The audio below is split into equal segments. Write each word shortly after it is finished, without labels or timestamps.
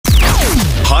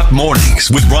Hot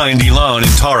Mornings with Brian DeLon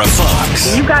and Tara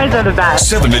Fox. You guys are the best.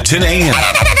 7 to 10 a.m.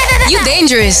 You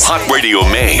dangerous. Hot Radio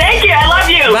Maine. Thank you. I love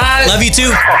you. Bye. Love you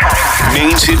too.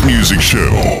 Maine's hit music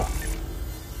show.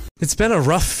 It's been a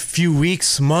rough few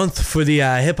weeks, month for the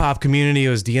hip-hop community.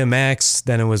 It was DMX,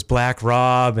 then it was Black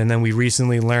Rob, and then we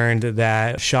recently learned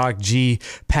that Shock G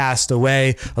passed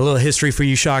away. A little history for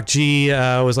you. Shock G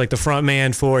was like the front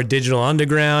man for Digital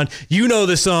Underground. You know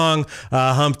the song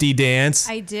Humpty Dance.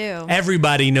 I do.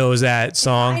 Everybody knows that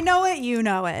song. I know it, you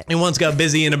know it. And once got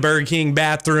busy in a Burger King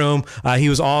bathroom. He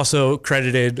was also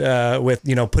credited with,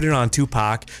 putting on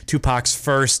Tupac. Tupac's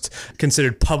first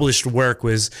considered published work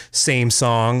was Same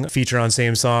Song, feature on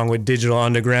Same Song with Digital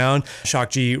Underground.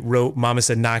 Shock G wrote Mama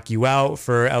Said Knock You Out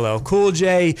for LL Cool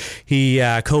J. He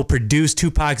co-produced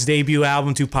Tupac's debut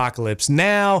album, Tupacalypse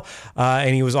Now.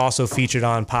 And he was also featured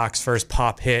on Pac's first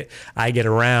pop hit, I Get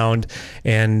Around.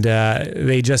 And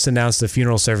they just announced the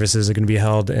funeral services are going to be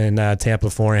held in Tampa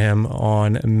for him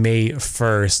on May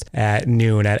 1st at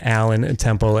noon at Allen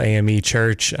Temple AME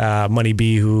Church. Money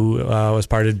B, who was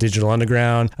part of Digital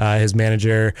Underground, his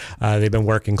manager, they've been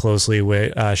working closely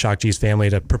with Shock G's family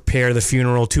to prepare the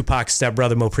funeral. Tupac's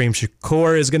stepbrother, Mopreme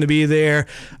Shakur, is going to be there,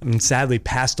 and sadly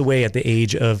passed away at the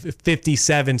age of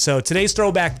 57. So today's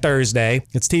Throwback Thursday.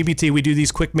 It's TBT. We do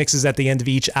these quick mixes at the end of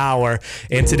each hour,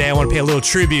 and today I want to pay a little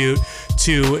tribute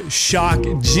to Shock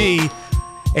G,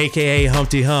 aka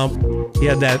Humpty Hump. He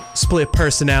had that split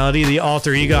personality, the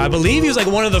alter ego. I believe he was like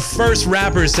one of the first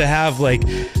rappers to have like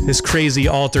this crazy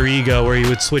alter ego where he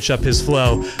would switch up his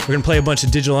flow. We're gonna play a bunch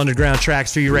of Digital Underground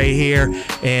tracks for you right here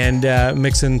and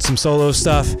mix in some solo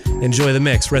stuff. Enjoy the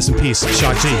mix. Rest in peace,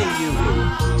 Shock G.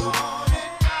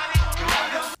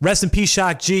 Rest in peace,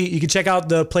 Shock G. You can check out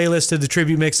the playlist to the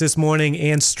tribute mix this morning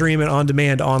and stream it on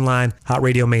demand online,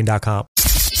 hotradiomaine.com.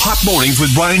 Hot Mornings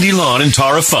with Brian DeLon and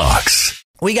Tara Fox.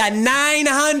 We got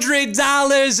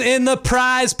 $900 in the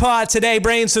prize pot today.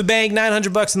 Brains to the bank,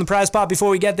 $900 in the prize pot.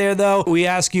 Before we get there, though, we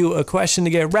ask you a question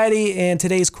to get ready. And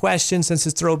today's question, since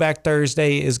it's Throwback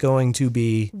Thursday, is going to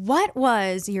be... What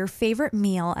was your favorite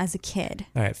meal as a kid?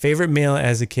 All right, favorite meal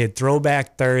as a kid.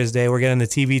 Throwback Thursday. We're getting the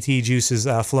TBT juices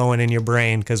flowing in your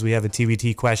brain because we have a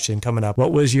TBT question coming up.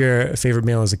 What was your favorite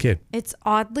meal as a kid? It's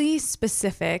oddly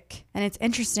specific, and it's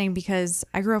interesting because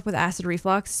I grew up with acid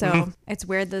reflux, so it's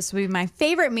weird this would be my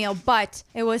favorite meal, but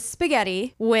it was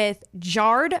spaghetti with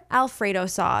jarred Alfredo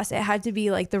sauce. It had to be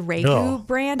like the Ragu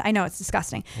brand. I know, it's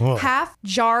disgusting. Half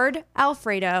jarred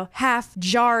Alfredo, half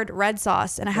jarred red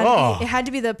sauce, and it had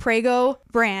to be the Prego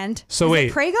brand. So Is wait,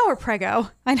 it Prego or Prego?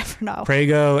 I never know.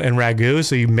 Prego and Ragu.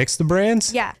 So you mix the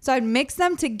brands? Yeah. So I'd mix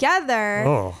them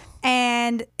together.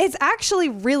 And it's actually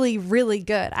really, really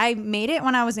good. I made it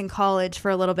when I was in college for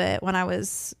a little bit when I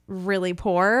was really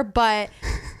poor, but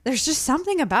there's just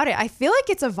something about it. I feel like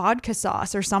it's a vodka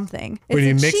sauce or something. When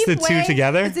you mix the two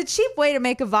together? It's a cheap way to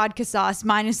make a vodka sauce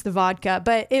minus the vodka,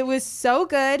 but it was so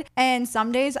good. And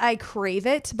some days I crave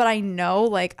it, but I know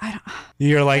like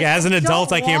You're like, as an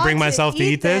adult, I can't bring myself to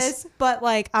eat this. But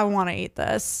like, I want to eat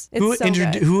this.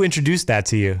 It's Who introduced that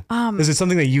to you? Is it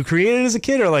something that you created as a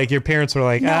kid, or like your parents were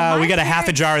like, we got a half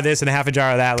a jar of this and a half a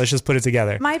jar of that. Let's just put it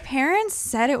together. My parents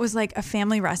said it was like a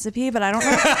family recipe, but I don't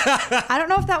know. I don't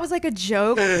know if that was like a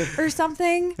joke or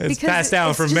something. It's passed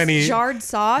down from many jarred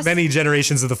sauce, many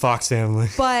generations of the Fox family.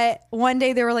 But one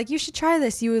day they were like, "You should try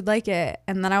this. You would like it."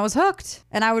 And then I was hooked.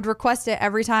 And I would request it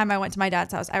every time I went to my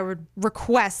dad's house. I would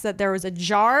request that there was a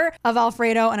jar of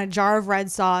Alfredo and a jar of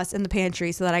red sauce in the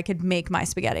pantry so that I could make my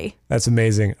spaghetti. That's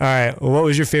amazing. All right. Well, what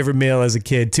was your favorite meal as a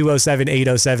kid?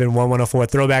 207-807-1104.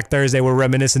 Throwback Thursday. We're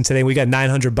reminiscing today. We got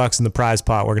 $900 in the prize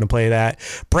pot. We're going to play that.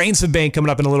 Brains for Bank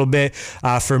coming up in a little bit.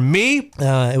 For me,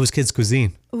 it was Kids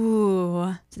Cuisine.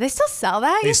 Ooh. Do they still sell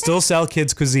that? They still sell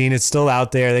Kids Cuisine. It's still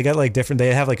out there. They got like different,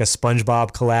 they have like a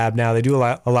SpongeBob collab now. They do a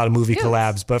lot of movie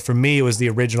collabs, but for me, it was the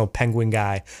original penguin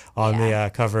guy on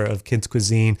the cover of Kids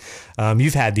Cuisine.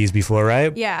 You've had these before,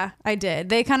 right? Yeah, I did.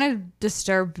 They kind of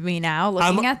disturbed me now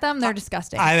looking at them. They're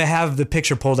disgusting. I have the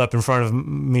picture pulled up in front of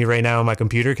me right now on my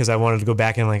computer because I wanted to go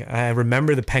back and like, I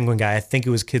remember the penguin guy. I think it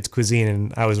was Kids Cuisine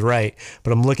and I was right,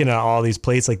 but I'm looking at all these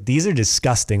plates. Like these are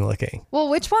disgusting looking. Well,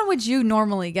 which one would you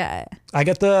normally get? I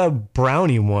got the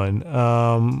brownie one,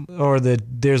 or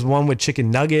there's one with chicken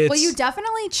nuggets. Well, you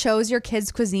definitely chose your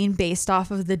Kids Cuisine based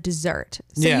off of the dessert.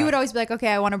 So you would always be like, okay,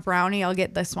 I want a brownie, I'll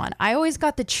get this one. I always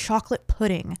got the chocolate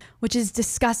pudding, which is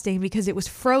disgusting because it was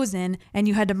frozen and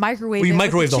you had to microwave it. You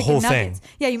microwave the whole thing.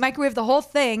 Yeah, you microwave the whole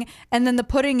thing, and then the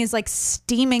pudding is like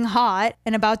steaming hot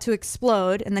and about to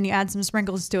explode, and then you add some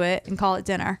sprinkles to it and call it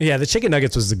dinner. Yeah, the chicken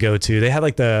nuggets was the go-to. They had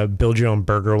like the build your own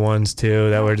burger ones too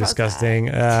that were disgusting.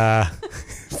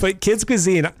 But kids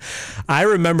cuisine, I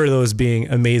remember those being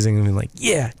amazing. I mean, like,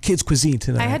 yeah, kids cuisine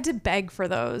tonight. I had to beg for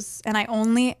those, and I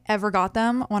only ever got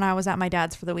them when I was at my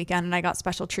dad's for the weekend, and I got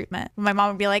special treatment. My mom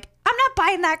would be like, "I'm not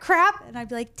buying that crap," and I'd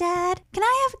be like, "Dad, can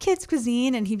I have kids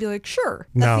cuisine?" And he'd be like, "Sure."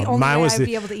 That's the only way I'd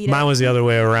be able to eat it. Mine was the other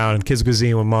way around. Kids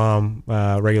cuisine with mom,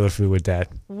 regular food with dad.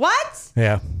 What?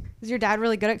 Yeah. Was your dad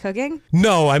really good at cooking?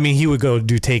 No, I mean, he would go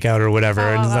do takeout or whatever.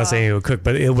 And it's not saying he would cook,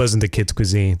 but it wasn't the kids'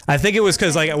 cuisine. I think it was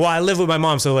because, like, well, I live with my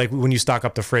mom. So, like, when you stock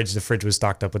up the fridge was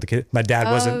stocked up with the kid. My dad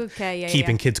wasn't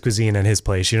keeping kids' cuisine in his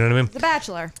place. You know what I mean? The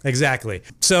Bachelor. Exactly.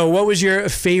 So, what was your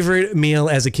favorite meal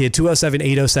as a kid?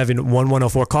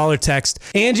 207-807-1104. Call or text.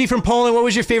 Angie from Poland, what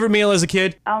was your favorite meal as a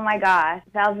kid? Oh, my gosh.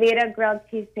 Velveeta grilled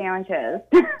cheese sandwiches.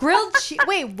 Grilled cheese?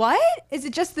 Wait, what? Is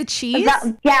it just the cheese?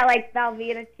 Yeah, like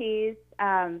Velveeta cheese.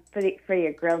 For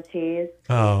your grilled cheese.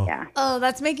 Oh. Yeah. Oh,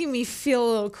 that's making me feel a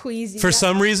little queasy. For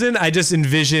some reason, I just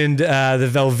envisioned the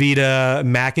Velveeta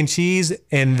mac and cheese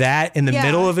and that in the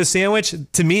middle of a sandwich.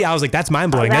 To me, I was like, that's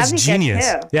mind-blowing. That's genius.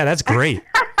 Yeah, that's great.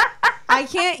 I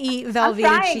can't eat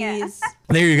Velveeta cheese.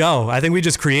 There you go. I think we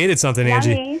just created something,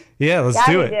 Yummy. Angie. Yeah, let's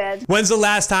do it. Did. When's the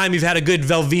last time you've had a good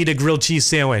Velveeta grilled cheese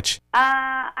sandwich?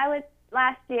 I was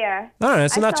last year. All right,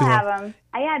 so not too long. I still have them.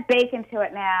 I add bacon to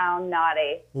it now.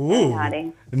 Naughty.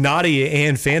 Ooh. Naughty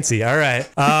and fancy. All right.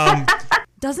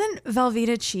 Doesn't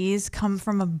Velveeta cheese come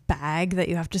from a bag that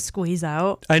you have to squeeze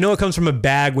out? I know it comes from a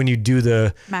bag when you do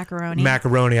the macaroni.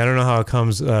 I don't know how it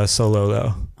comes solo,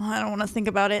 though. Oh, I don't want to think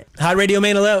about it. Hot Radio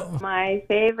Man, hello. My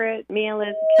favorite meal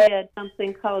as a kid,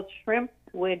 something called shrimp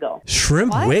wiggle.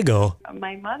 Shrimp wiggle?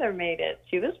 My mother made it.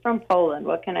 She was from Poland.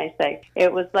 What can I say?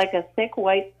 It was like a thick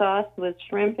white sauce with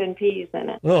shrimp and peas in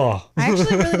it. Oh. I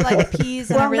actually really like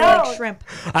peas and I really like shrimp.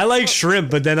 I like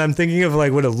shrimp, but then I'm thinking of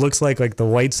like what it looks like the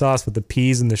white sauce with the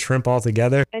peas and the shrimp all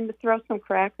together. And to throw some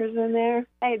crackers in there.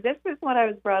 Hey, this is what I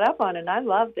was brought up on, and I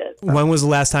loved it. When was the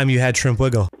last time you had shrimp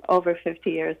wiggle? Over 50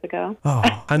 years ago. Oh,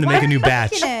 time to make a new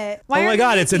batch. Oh my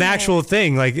God, it's an actual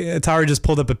thing. Like, Tara just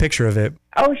pulled up a picture of it.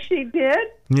 Oh, she did?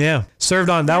 Yeah. Served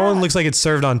on, that one looks like it's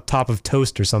served on top of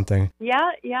toast or something.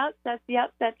 Yeah,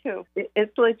 that too.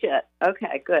 It's legit.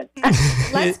 Okay, good.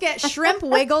 Let's get shrimp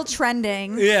wiggle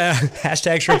trending. Yeah.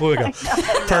 Hashtag shrimp wiggle.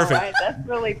 Perfect. Right, that's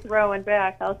really throwing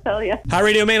back, I'll tell you. Hi,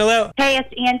 Radio Man, hello. Hey,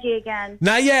 it's Angie again.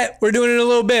 Not yet. We're doing it in a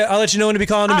little bit. I'll let you know when to be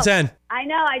calling number 10. I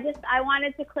know. I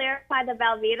wanted to clarify the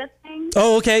Velveeta thing.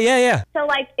 Oh, okay. Yeah. So,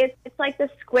 like, it's like the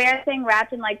square thing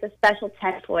wrapped in, like, the special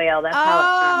tent foil. That's how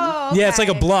it comes. Yeah, it's like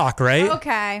a block, right?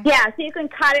 Okay. Yeah, so you can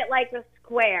cut it like a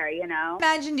square, you know?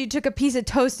 Imagine you took a piece of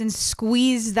toast and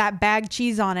squeezed that bag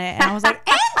cheese on it, and I was like,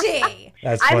 Angie!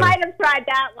 That's funny. I might have tried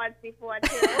that once before,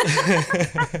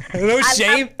 too. No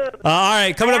shame. All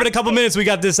right, coming up in a couple minutes, we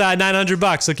got this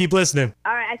 $900, so keep listening.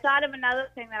 All right, I thought of another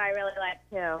thing that I really like,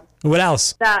 too. What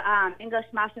else? The English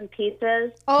muffin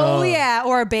pizzas. Oh, yeah,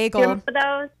 or a bagel. Do you remember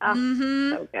those?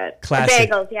 Oh, so good. Classic.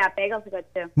 The bagels, yeah, bagels are good,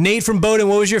 too. Nate from Bowdoin,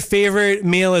 what was your favorite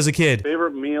meal as a kid?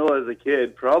 Favorite meal as a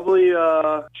kid? Probably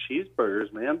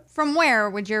cheeseburgers, man. From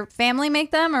where? Would your family make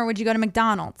them, or would you go to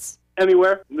McDonald's?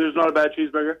 Anywhere. There's not a bad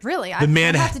cheeseburger. Really? The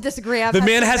man I have to disagree. The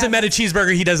man hasn't met a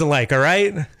cheeseburger he doesn't like, all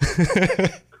right?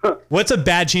 What's a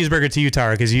bad cheeseburger to you,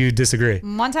 Tara? Because you disagree.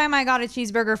 One time I got a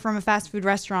cheeseburger from a fast food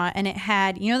restaurant, and it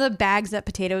had, you know the bags that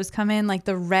potatoes come in, like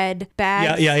the red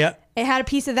bags? Yeah. It had a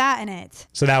piece of that in it.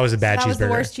 So that was a bad cheeseburger. That was the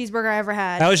worst cheeseburger I ever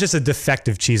had. That was just a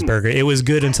defective cheeseburger. It was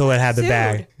good until it had the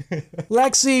bag.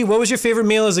 Lexi, what was your favorite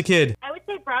meal as a kid? I would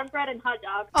say brown bread and hot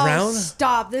dogs. Oh, Brown?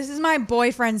 stop. This is my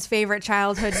boyfriend's favorite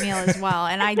childhood meal as well,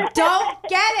 and I don't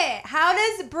get it. How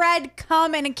does bread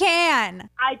come in a can?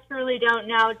 I truly don't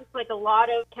know. Just like a lot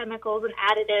of chemicals and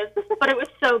additives, but it was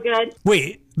so good.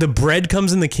 Wait, the bread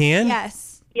comes in the can?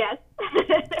 Yes. Yes.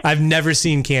 I've never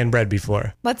seen canned bread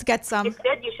before. Let's get some. It's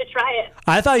good. You should try it.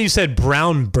 I thought you said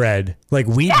brown bread, like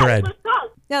wheat bread. That's what it's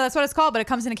called. Yeah, that's what it's called, but it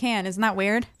comes in a can. Isn't that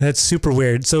weird? That's super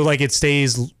weird. So like it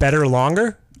stays better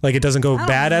longer? Like it doesn't go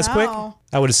bad as quick? know.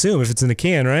 I would assume if it's in a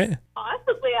can, right?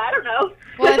 Possibly. I don't know.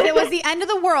 Well, if it was the end of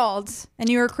the world and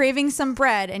you were craving some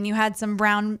bread and you had some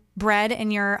brown bread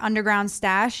in your underground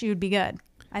stash, you'd be good.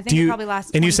 I think it probably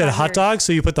lasts. And you said 25 hot years. dogs,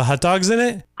 so you put the hot dogs in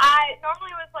it? I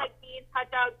normally was like beans,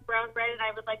 hot dogs, brown bread, and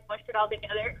I would like mush it all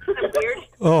together. I'm weird.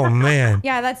 Oh man.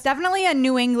 Yeah, that's definitely a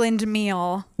New England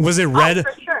meal. Was it red?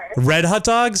 For sure. Red hot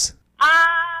dogs?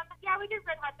 Yeah, we did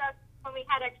red hot dogs when we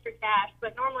had extra cash,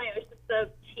 but normally it was just the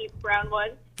cheap brown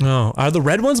ones. Oh, are the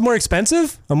red ones more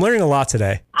expensive? I'm learning a lot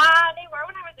today. They were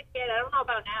when I was a kid. I don't know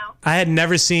about now. I had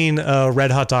never seen a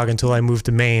red hot dog until I moved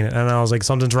to Maine, and I was like,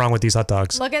 something's wrong with these hot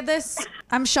dogs. Look at this.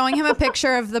 I'm showing him a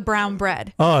picture of the brown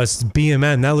bread. Oh, it's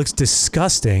BMN. That looks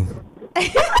disgusting.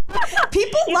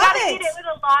 People You love gotta it. eat it with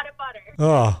a lot of butter.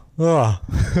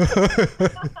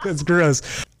 That's gross.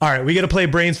 All right, we got to play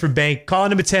Brains for Bank. Call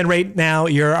number 10 right now.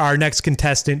 You're our next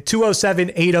contestant.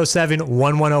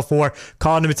 207-807-1104.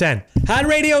 Call number 10. Hot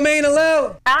Radio Maine,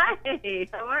 hello. Hi,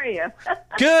 how are you?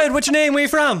 Good. What's your name? Where you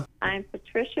from? I'm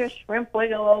Patricia Shrimp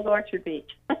Wiggle, Old Orchard Beach.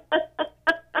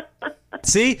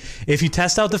 See, if you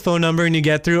test out the phone number and you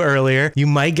get through earlier, you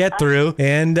might get through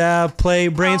and play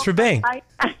Brains for Bank.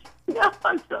 No,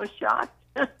 I'm so shocked.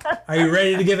 Are you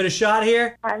ready to give it a shot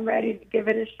here? I'm ready to give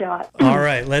it a shot. All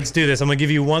right, let's do this. I'm going to give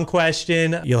you one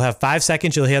question. You'll have 5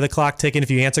 seconds. You'll hear the clock ticking.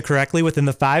 If you answer correctly within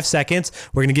the 5 seconds,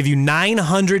 we're going to give you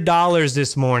 $900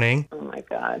 this morning. Oh, my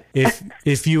God.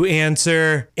 If you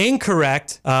answer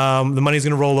incorrect, the money's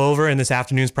going to roll over, and this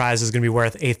afternoon's prize is going to be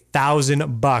worth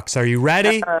 $1,000. Are you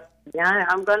ready? Yeah,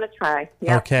 I'm going to try.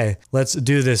 Yep. Okay, let's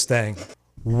do this thing.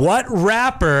 What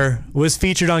rapper was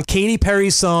featured on Katy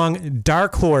Perry's song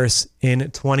Dark Horse in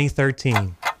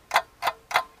 2013?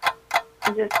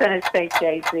 I'm just going to say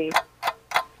Jay-Z.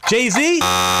 Jay-Z?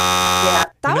 Yeah.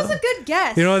 That was a good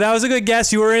guess. You know, that was a good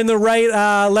guess. You were in the right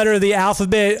letter of the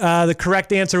alphabet. The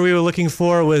correct answer we were looking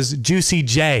for was Juicy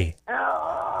J.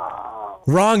 Oh.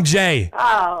 Wrong J.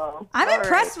 Oh. I'm all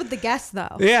impressed with the guess,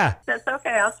 though. Yeah. That's okay.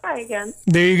 I'll try again.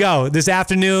 There you go. This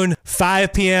afternoon,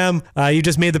 5 p.m. You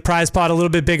just made the prize pot a little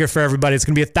bit bigger for everybody. It's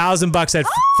going to be $1,000 at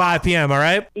 5 p.m. All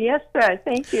right? Yes, sir.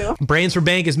 Thank you. Brains for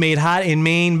Bank is made hot in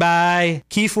Maine by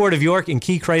Key Ford of York and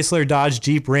Key Chrysler Dodge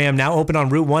Jeep Ram. Now open on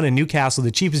Route 1 in Newcastle.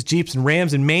 The cheapest Jeeps and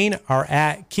Rams in Maine are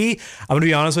at Key. I'm going to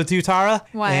be honest with you, Tara.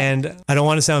 What? And I don't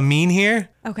want to sound mean here,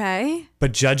 Okay.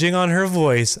 but judging on her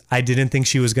voice, I didn't think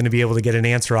she was going to be able to get an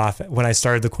answer off when I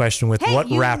started the question with Hey, what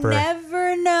you rapper.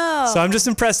 never know. So I'm just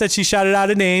impressed that she shouted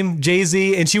out a name,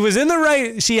 Jay-Z, and she was in the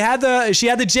right. She had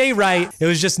the J right. It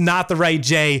was just not the right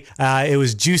J. It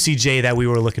was Juicy J that we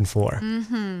were looking for.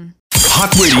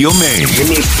 Hot Radio Maine. Let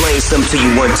me explain something to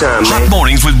you one time, Hot man.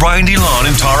 mornings with Brian DeLon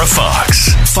and Tara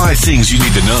Fox. 5 things you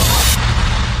need to know.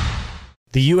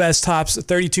 The U.S. tops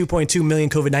 32.2 million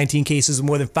COVID-19 cases with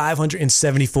more than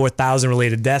 574,000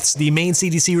 related deaths. The Maine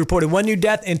CDC reported 1 new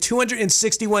death and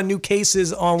 261 new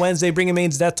cases on Wednesday, bringing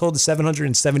Maine's death toll to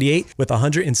 778, with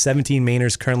 117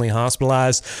 Mainers currently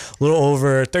hospitalized. A little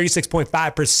over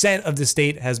 36.5% of the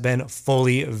state has been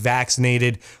fully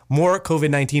vaccinated. More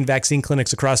COVID-19 vaccine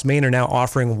clinics across Maine are now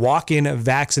offering walk-in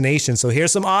vaccination. So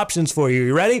here's some options for you.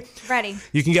 You ready? Ready.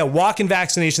 You can get walk-in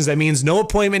vaccinations. That means no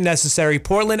appointment necessary.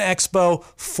 Portland Expo,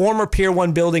 former Pier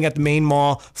 1 building at the Maine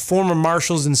Mall, former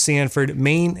Marshalls in Sanford,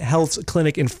 Maine Health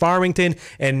Clinic in Farmington,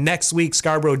 and next week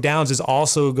Scarborough Downs is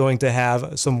also going to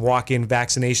have some walk-in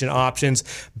vaccination options.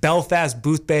 Belfast,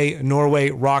 Boothbay, Norway,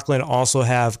 Rockland also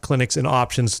have clinics and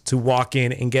options to walk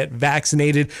in and get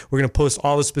vaccinated. We're going to post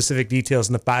all the specific details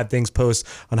in the 5 Things post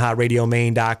on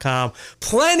hotradiomaine.com.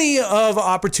 Plenty of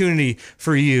opportunity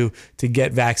for you to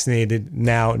get vaccinated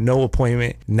now. No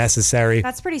appointment necessary.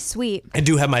 That's pretty sweet. I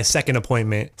do have my second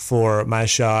appointment for my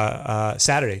shot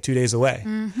Saturday, 2 days away.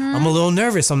 I'm a little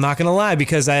nervous, I'm not gonna lie,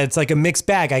 because it's like a mixed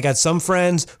bag. I got some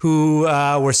friends who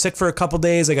were sick for a couple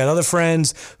days. I got other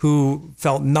friends who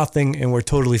felt nothing and were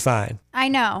totally fine. I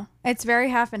know. It's very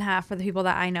half and half for the people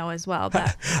that I know as well.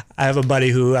 But I have a buddy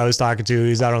who I was talking to.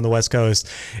 He's out on the West Coast,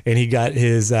 and he got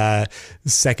his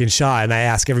second shot. And I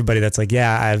ask everybody that's like,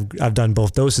 yeah, I've done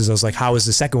both doses. I was like, how was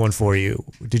the second one for you?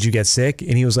 Did you get sick?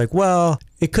 And he was like, well,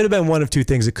 it could have been one of two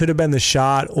things. It could have been the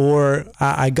shot, or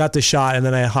I got the shot and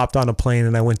then I hopped on a plane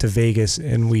and I went to Vegas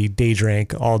and we day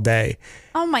drank all day.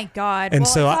 oh my God. And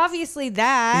Well, so it's obviously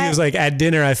that. He was like, at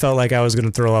dinner, I felt like I was going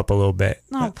to throw up a little bit.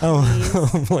 Oh,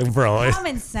 please. I'm like, bro,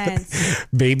 Common sense.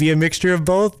 maybe a mixture of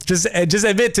both. Just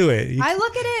admit to it. You I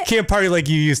look at it can't party like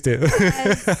you used to.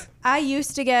 as I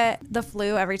used to get the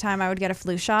flu every time I would get a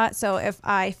flu shot. So if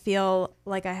I feel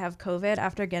like I have COVID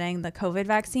after getting the COVID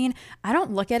vaccine, I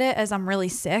don't look at it as I'm really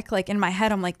sick. Like in my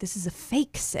head, I'm like, this is a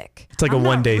fake sick. It's like I'm a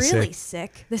one-day not really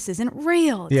sick. sick. This isn't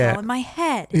real. It's Yeah. all in my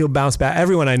head. He'll bounce back.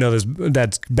 Everyone I know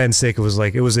that's been sick,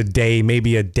 it was a day,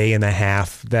 maybe a day and a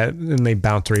half, and they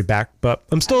bounce right back. But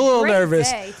I'm still a little Great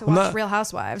nervous. day to I'm watch not- Real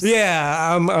Housewives.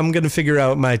 Yeah, I'm gonna figure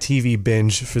out my TV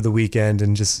binge for the weekend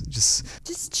and just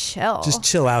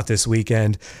chill. out this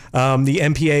weekend. The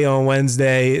MPA on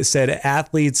Wednesday said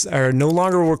athletes are no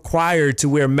longer required to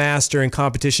wear masks during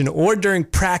competition or during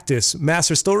practice.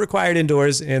 Masks are still required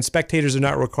indoors, and spectators are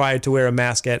not required to wear a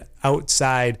mask at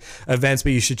outside events,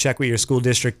 but you should check with your school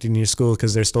district and your school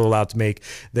because they're still allowed to make make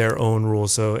their own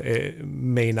rules. So it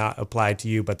may not apply to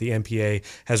you, but the NPA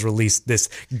has released this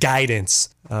guidance.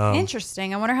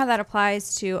 Interesting. I wonder how that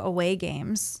applies to away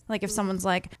games. Like if someone's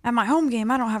like, at my home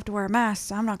game, I don't have to wear a mask,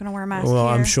 so I'm not going to wear a mask Well,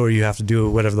 here. I'm sure you have to do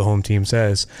whatever the home team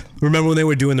says. Remember when they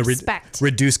were doing the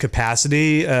reduced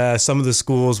capacity? Some of the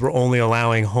schools were only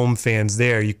allowing home fans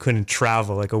there. You couldn't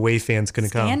travel. Like away fans couldn't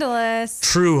come. Scandalous.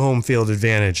 True home field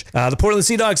advantage. The Portland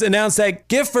Sea Dogs announced that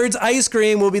Gifford's Ice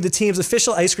Cream will be the team's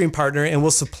official ice cream partner and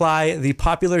will supply the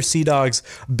popular Sea Dogs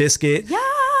biscuit. Yes.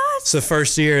 It's the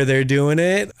first year they're doing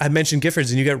it. I mentioned Giffords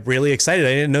and you got really excited. I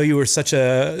didn't know you were such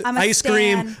a ice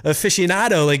cream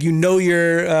aficionado. Like you know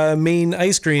your main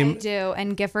ice cream. I do,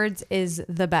 and Giffords is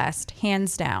the best,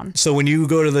 hands down. So when you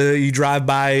go to you drive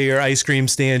by your ice cream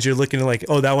stands, you're looking at like,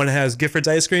 oh, that one has Giffords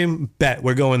ice cream? Bet,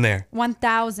 we're going there.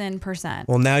 1000%.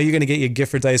 Well, now you're going to get your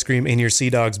Giffords ice cream and your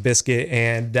Sea Dogs biscuit,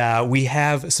 and we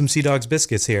have some Sea Dogs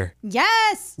biscuits here.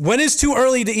 Yes! When it's too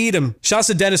early to eat them, shouts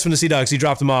to Dennis from the Sea Dogs. He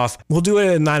dropped them off. We'll do it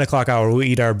at 9 o'clock hour. We'll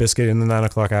eat our biscuit in the 9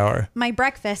 o'clock hour. My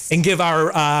breakfast. And give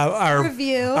our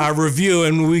review,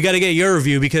 and we got to get your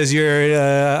review because you're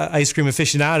ice cream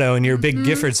aficionado and you're a big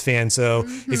Giffords fan. So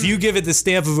if you give it the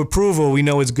stamp of approval, we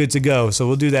know it's good to go. So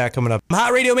we'll do that coming up.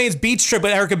 Hot Radio Maine's beach trip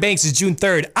with Erica Banks is June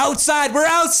 3rd. Outside, we're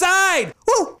outside.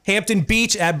 Woo! Hampton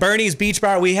Beach at Bernie's Beach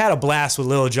Bar. We had a blast with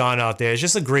Lil Jon out there. It's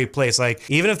just a great place. Like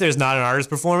even if there's not an artist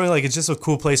performing, like it's just a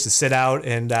cool place to sit out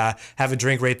and have a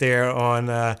drink right there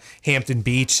on Hampton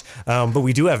Beach. But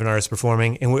we do have an artist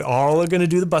performing, and we all are going to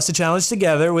do the Busted Challenge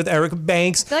together with Erica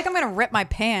Banks. I feel like I'm going to rip my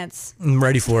pants. I'm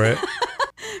ready for it.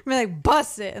 I'm gonna like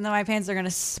bust it, and then my pants are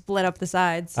gonna split up the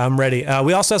sides. I'm ready.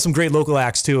 We also have some great local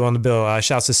acts too on the bill.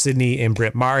 Shouts to Sydney and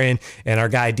Britt Martin and our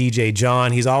guy DJ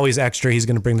John. He's always extra. He's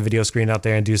gonna bring the video screen out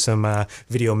there and do some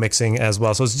video mixing as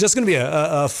well. So it's just gonna be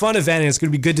a fun event, and it's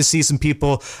gonna be good to see some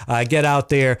people get out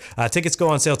there. Tickets go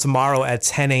on sale tomorrow at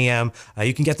 10 a.m.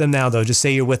 You can get them now though. Just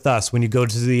say you're with us when you go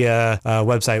to the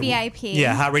website. VIP.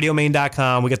 Yeah,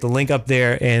 hotradiomaine.com. We get the link up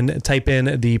there and type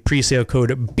in the pre-sale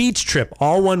code Beach Trip,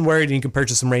 all one word, and you can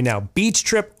purchase them right now. Beach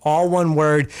Trip, all one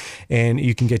word, and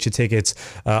you can get your tickets.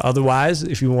 Otherwise,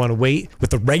 if you want to wait with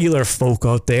the regular folk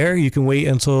out there, you can wait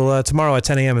until tomorrow at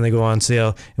 10 a.m. and they go on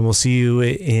sale, and we'll see you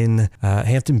in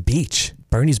Hampton Beach,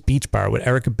 Bernie's Beach Bar with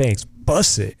Erica Banks.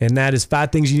 Bust it. And that is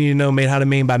 5 things you need to know made how to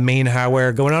Maine by Maine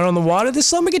Hardware. Going out on the water this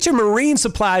summer, get your marine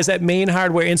supplies at Maine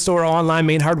Hardware in-store or online,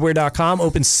 mainehardware.com.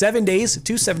 Open 7 days,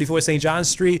 274 St. John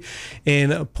Street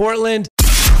in Portland.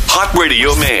 Hot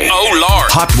Radio Maine. Oh,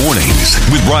 Lord. Hot Mornings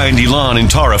with Brian DeLon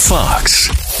and Tara Fox.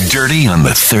 Dirty on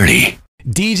the 30.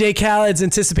 DJ Khaled's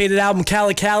anticipated album,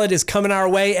 Khaled, is coming our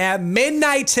way at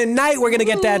midnight tonight. We're going to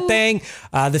get that thing.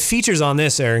 The features on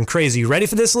this are crazy. You ready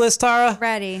for this list, Tara?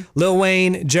 Ready. Lil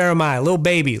Wayne, Jeremiah, Lil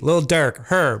Baby, Lil Durk,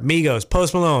 Her, Migos,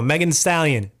 Post Malone, Megan Thee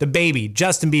Stallion, The Baby,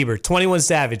 Justin Bieber, 21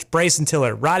 Savage, Bryson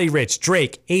Tiller, Roddy Ricch,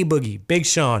 Drake, A Boogie, Big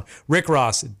Sean, Rick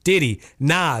Ross, Diddy,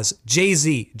 Nas,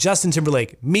 Jay-Z, Justin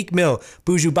Timberlake, Meek Mill,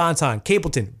 Buju Banton,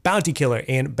 Capleton, Bounty Killer,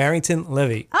 and Barrington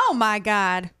Levy. Oh my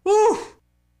God. Woo!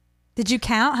 Did you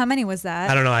count? How many was that?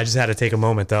 I don't know. I just had to take a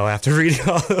moment, though, after reading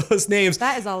all those names.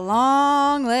 That is a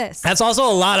long list. That's also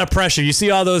a lot of pressure. You see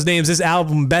all those names. This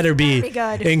album better be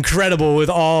good. Incredible with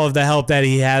all of the help that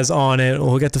he has on it.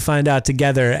 We'll get to find out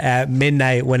together at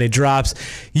midnight when it drops.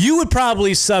 You would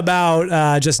probably sub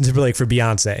out Justin Timberlake for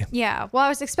Beyonce. Yeah. Well, I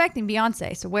was expecting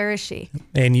Beyonce, so where is she?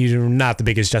 And you're not the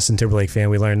biggest Justin Timberlake fan,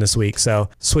 we learned this week. So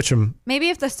switch them. Maybe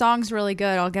if the song's really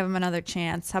good, I'll give him another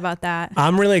chance. How about that?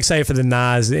 I'm really excited for the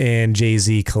Nas and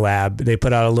Jay-Z collab. They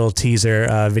put out a little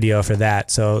teaser video for that.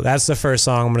 So that's the first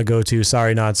song I'm going to go to,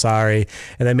 Sorry Not Sorry.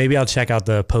 And then maybe I'll check out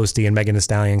the Posty and Megan Thee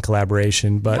Stallion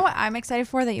collaboration. But you know what I'm excited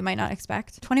for that you might not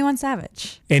expect? 21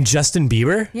 Savage. And Justin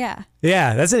Bieber? Yeah.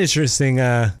 Yeah, that's an interesting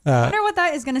I wonder what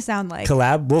that is going to sound like.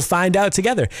 collab. We'll find out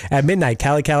together at midnight.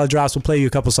 Khaled drops. We'll play you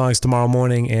a couple songs tomorrow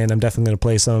morning, and I'm definitely going to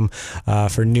play some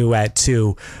for new at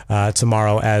 2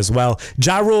 tomorrow as well.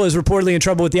 Ja Rule is reportedly in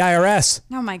trouble with the IRS.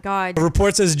 Oh my God. A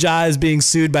report says Ja is being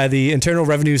sued by the Internal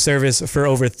Revenue Service for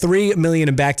over $3 million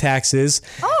in back taxes.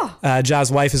 Oh.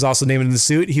 Ja's wife is also named in the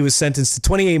suit. He was sentenced to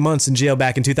 28 months in jail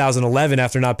back in 2011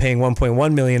 after not paying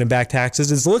 $1.1 million in back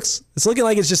taxes. It's looking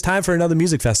like it's just time for another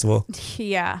music festival.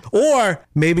 Yeah. Or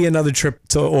maybe another trip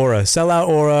to Aura. Sell out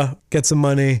Aura, get some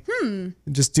money.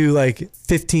 Just do like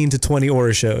 15 to 20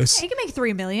 Aura shows. He can make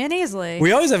 $3 million easily.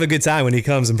 We always have a good time when he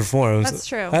comes and performs. That's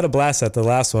true. I had a blast at the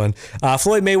last one.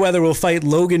 Floyd Mayweather will fight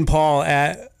Logan Paul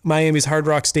at Miami's Hard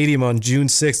Rock Stadium on June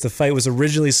 6th. The fight was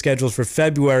originally scheduled for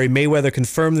February. Mayweather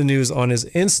confirmed the news on his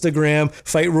Instagram.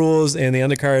 Fight rules and the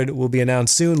undercard will be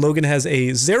announced soon. Logan has a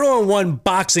 0-1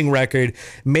 boxing record.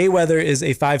 Mayweather is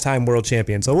a 5-time world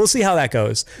champion. So we'll see how that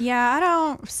goes. Yeah, I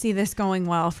don't see this going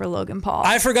well for Logan Paul.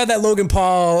 I forgot that Logan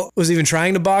Paul was even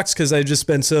trying to box because I've just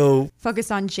been so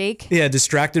Focused on Jake.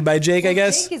 distracted by Jake, I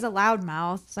guess. Jake is a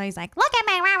loudmouth, so he's like, look at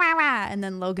me, rah, rah, rah. And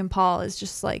then Logan Paul is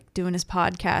just like doing his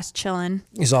podcast, chilling.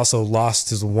 He's also lost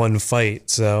his one fight.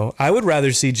 So I would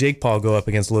rather see Jake Paul go up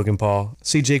against Logan Paul.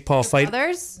 See Jake Paul fight.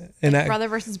 Brothers? And Like brother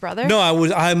versus brother? No,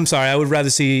 I'm sorry. I would rather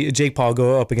see Jake Paul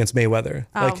go up against Mayweather.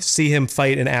 Oh. Like see him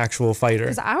fight an actual fighter.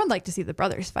 Because I would like to see the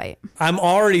brothers fight. I'm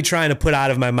already trying to put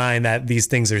out of my mind that these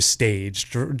things are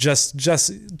staged. Just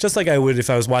like I would if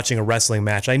I was watching a wrestling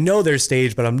match. I know they're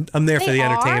staged, but I'm there for They the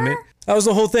are? entertainment. That was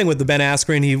the whole thing with the Ben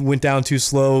Askren. He went down too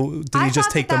slow. Did he just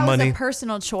take the that money? was a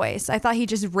personal choice. I thought he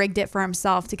just rigged it for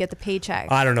himself to get the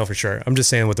paycheck. I don't know for sure. I'm just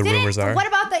saying what the rumors are. What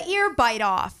about the ear bite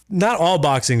off? Not all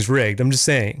boxing's rigged. I'm just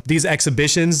saying these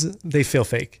exhibitions, they feel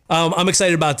fake. I'm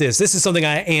excited about this. This is something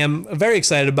I am very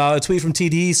excited about. A tweet from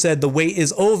TDE said the wait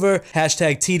is over.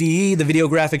 Hashtag TDE. The video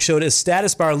graphic showed a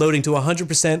status bar loading to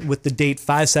 100% with the date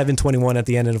 5/7/21 at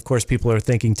the end. And of course, people are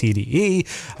thinking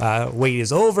TDE. Wait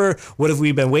is over. What have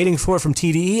we been waiting for from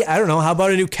TDE? I don't know. How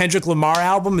about a new Kendrick Lamar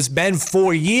album? It's been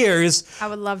 4 years. I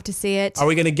would love to see it. Are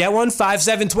we going to get one?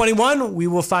 5/7/21? We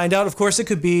will find out. Of course, it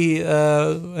could be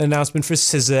an announcement for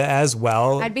SZA as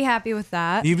well. I'd be happy with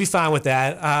that. You'd be fine with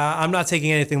that. I'm not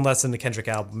taking anything less than the Kendrick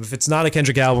album. If it's not a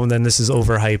Kendrick album, then this is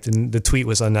overhyped and the tweet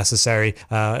was unnecessary.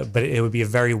 But it would be a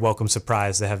very welcome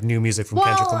surprise to have new music from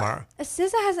Kendrick Lamar.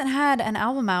 SZA hasn't had an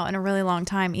album out in a really long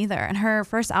time either. And her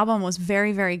first album was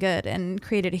very, very good and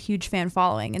created a huge fan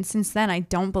following. And since then, I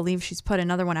don't believe she's put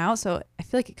another one out. So I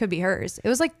feel like it could be hers. It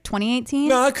was like 2018.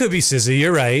 No, it could be SZA.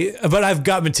 You're right. But I've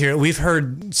got material. We've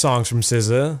heard songs from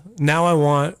SZA. Now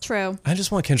I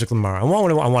just want Kendrick Lamar. I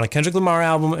want a Kendrick Lamar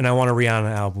album and I want a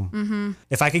Rihanna album. Mm-hmm.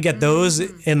 If I could get those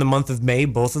in the month of May,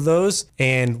 both of those,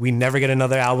 and we never get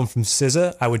another album from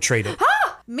SZA, I would trade it.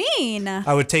 Mean.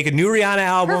 I would take a new Rihanna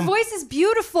album. Her voice is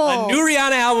beautiful. A new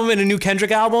Rihanna album and a new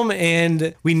Kendrick album,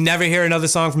 and we never hear another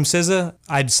song from SZA.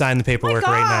 I'd sign the paperwork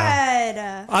right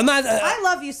now. I'm not. I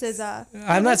love you, SZA.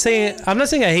 I'm not saying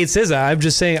I hate SZA. I'm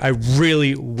just saying I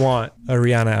really want a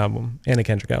Rihanna album and a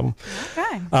Kendrick album.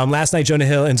 Okay. Last night, Jonah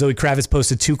Hill and Zoe Kravitz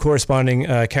posted 2 corresponding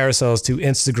carousels to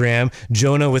Instagram.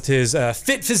 Jonah with his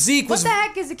fit physique was. What the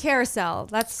heck is a carousel?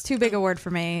 That's too big a word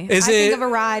for me. I think of a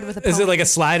ride with a pony. Is it like a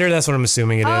slider? That's what I'm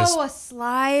assuming it is. Oh, a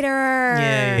slider.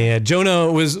 Yeah.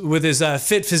 Jonah was with his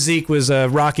fit physique was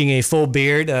rocking a full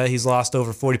beard. He's lost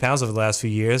over 40 pounds over the last few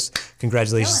years.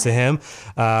 Congratulations to him.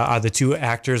 Are the 2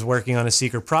 actors working on a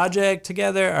secret project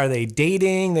together? Are they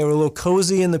dating? They were a little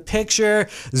cozy in the picture.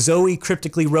 Zoe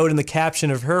cryptically wrote in the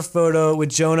caption of her photo with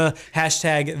Jonah,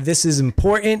 hashtag this is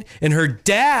important. And her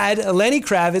dad, Lenny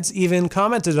Kravitz, even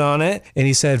commented on it. And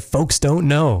he said, folks don't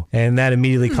know. And that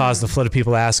immediately caused a flood of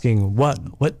people asking, what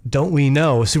don't we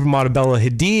know? Supermodel Bella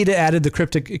Hadid added the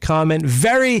cryptic comment.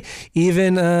 Very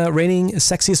even reigning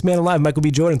sexiest man alive, Michael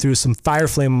B. Jordan, threw some fire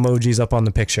flame emojis up on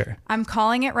the picture. I'm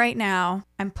calling it right now.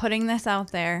 I'm putting this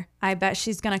out there. I bet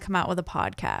she's going to come out with a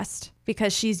podcast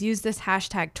because she's used this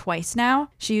hashtag twice now.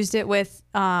 She used it with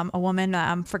a woman,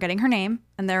 I'm forgetting her name.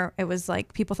 And it was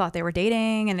like people thought they were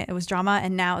dating and it was drama.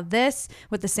 And now this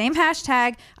with the same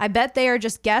hashtag, I bet they are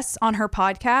just guests on her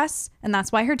podcast. And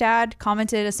that's why her dad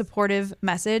commented a supportive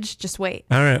message. Just wait.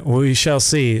 All right. Well, we shall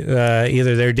see.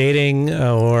 Either they're dating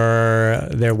or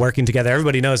they're working together.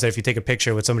 Everybody knows that if you take a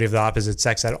picture with somebody of the opposite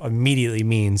sex, that immediately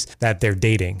means that they're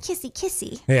dating. Kissy,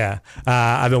 kissy. Yeah.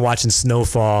 I've been watching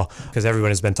Snowfall because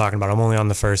everyone has been talking about it. I'm only on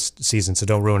the first season, so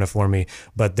don't ruin it for me.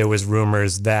 But there was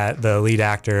rumors that the lead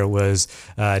actor was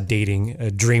dating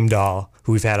a Dream Doll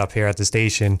who we've had up here at the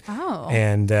station. Oh.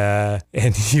 And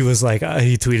he was like,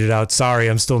 he tweeted out, sorry,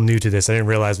 I'm still new to this. I didn't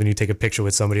realize when you take a picture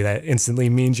with somebody that instantly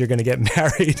means you're going to get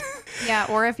married. Yeah,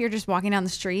 or if you're just walking down the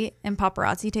street and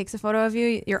paparazzi takes a photo of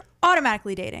you, you're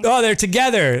automatically dating. Oh, they're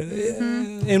together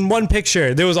in one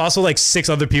picture. There was also like 6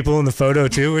 other people in the photo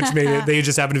too, which made it, they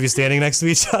just happened to be standing next to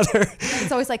each other.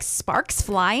 It's always like sparks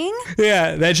flying.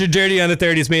 Yeah, that's your Dirty on the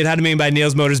 30th. Made how to made by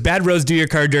Nails Motors. Bad roads do your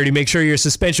car dirty. Make sure your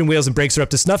suspension, wheels, and brakes are up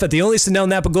to snuff at the only Sanel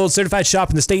Napa Gold certified shop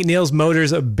in the state, Nails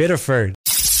Motors of Biddeford.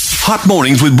 Hot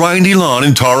Mornings with Brian DeLon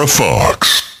and Tara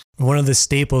Fox. One of the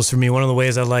staples for me, one of the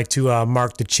ways I like to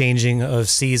mark the changing of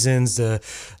seasons,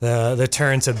 the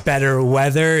turn to better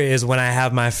weather is when I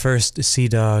have my first Sea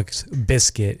Dogs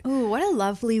biscuit. Ooh, what a a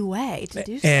lovely way to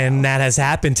do so. And that has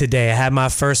happened today. I had my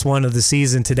first one of the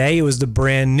season today. It was the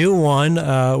brand new one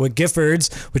with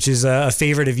Giffords, which is a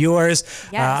favorite of yours.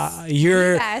 Yes.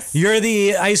 You're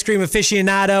the ice cream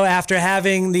aficionado after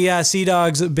having the Sea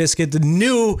Dogs biscuit, the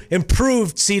new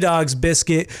improved Sea Dogs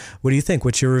biscuit. What do you think?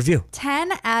 What's your review?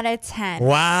 10 out of 10.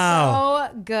 Wow.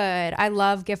 So good. I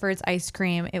love Giffords ice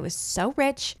cream. It was so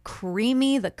rich,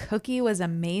 creamy. The cookie was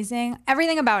amazing.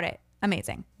 Everything about it.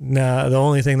 Amazing. No, the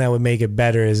only thing that would make it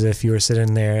better is if you were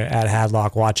sitting there at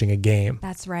Hadlock watching a game.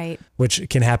 That's right. Which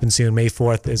can happen soon. May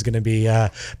 4th is going to be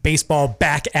baseball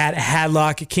back at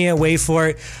Hadlock. Can't wait for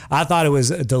it. I thought it was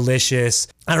delicious.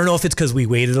 I don't know if it's because we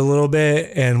waited a little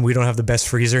bit and we don't have the best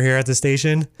freezer here at the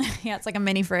station. Yeah, it's like a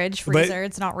mini freezer.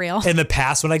 It's not real. In the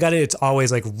past, when I got it, it's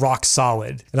always like rock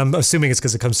solid. And I'm assuming it's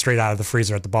because it comes straight out of the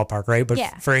freezer at the ballpark, right? But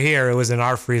yeah. For here, it was in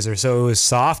our freezer. So it was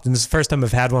soft. And this is the first time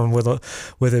I've had one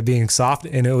with it being soft.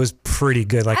 And it was pretty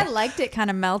good. Like I liked it kind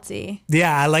of melty.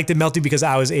 Yeah, I liked it melty because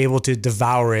I was able to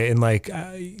devour it. And like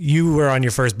you were on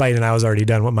your first bite and I was already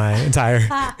done with my entire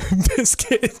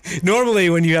biscuit. Normally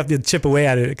when you have to chip away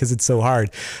at it because it's so hard.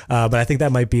 But I think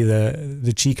that might be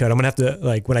the cheat code. I'm going to have to,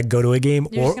 like, when I go to a game.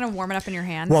 You're just going to warm it up in your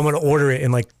hand? Well, I'm going to order it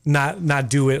and, like, not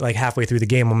do it, like, halfway through the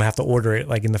game. I'm going to have to order it,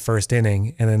 like, in the first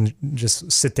inning and then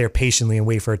just sit there patiently and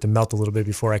wait for it to melt a little bit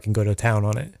before I can go to town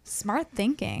on it. Smart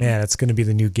thinking. Yeah, that's going to be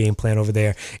the new game plan over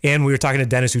there. And we were talking to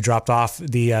Dennis, who dropped off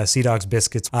the Sea Dogs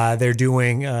biscuits. They're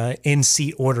doing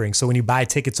in-seat ordering. So when you buy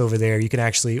tickets over there, you can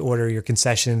actually order your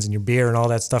concessions and your beer and all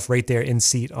that stuff right there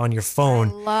in-seat on your phone.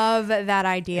 I love that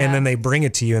idea. And then they bring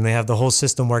it to you and they have the whole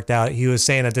system worked out. He was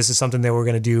saying that this is something they were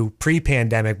going to do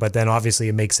pre-pandemic, but then obviously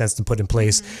it makes sense to put in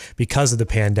place because of the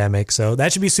pandemic. So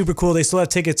that should be super cool. They still have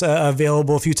tickets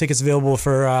available, a few tickets available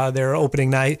for their opening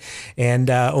night and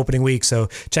opening week. So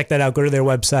check that out. Go to their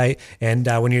website. And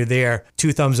when you're there,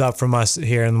 2 thumbs up from us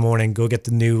here in the morning. Go get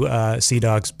the new Sea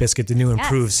Dogs biscuit, the new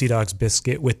improved Sea Dogs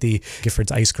biscuit with the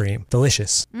Giffords ice cream.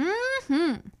 Delicious.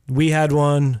 We had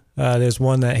one. There's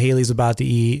one that Haley's about to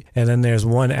eat, and then there's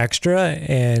one extra,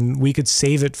 and we could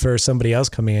save it for somebody else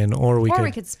coming in, or we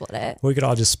could split it. We could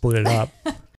all just split it up.